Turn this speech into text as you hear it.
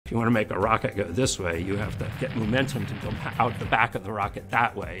If you want to make a rocket go this way, you have to get momentum to go out the back of the rocket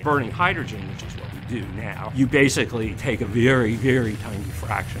that way. Burning hydrogen, which is what we do now, you basically take a very, very tiny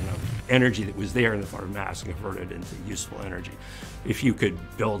fraction of energy that was there in the form of mass and convert it into useful energy. If you could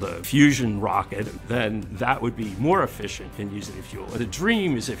build a fusion rocket, then that would be more efficient in using the fuel. The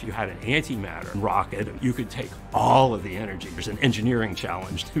dream is if you had an antimatter rocket, you could take all of the energy. There's an engineering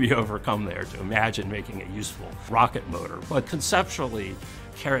challenge to be overcome there to imagine making a useful rocket motor. But conceptually,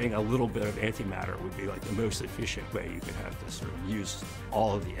 carrying a little bit of antimatter would be like the most efficient way you could have to sort of use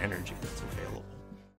all of the energy that's available.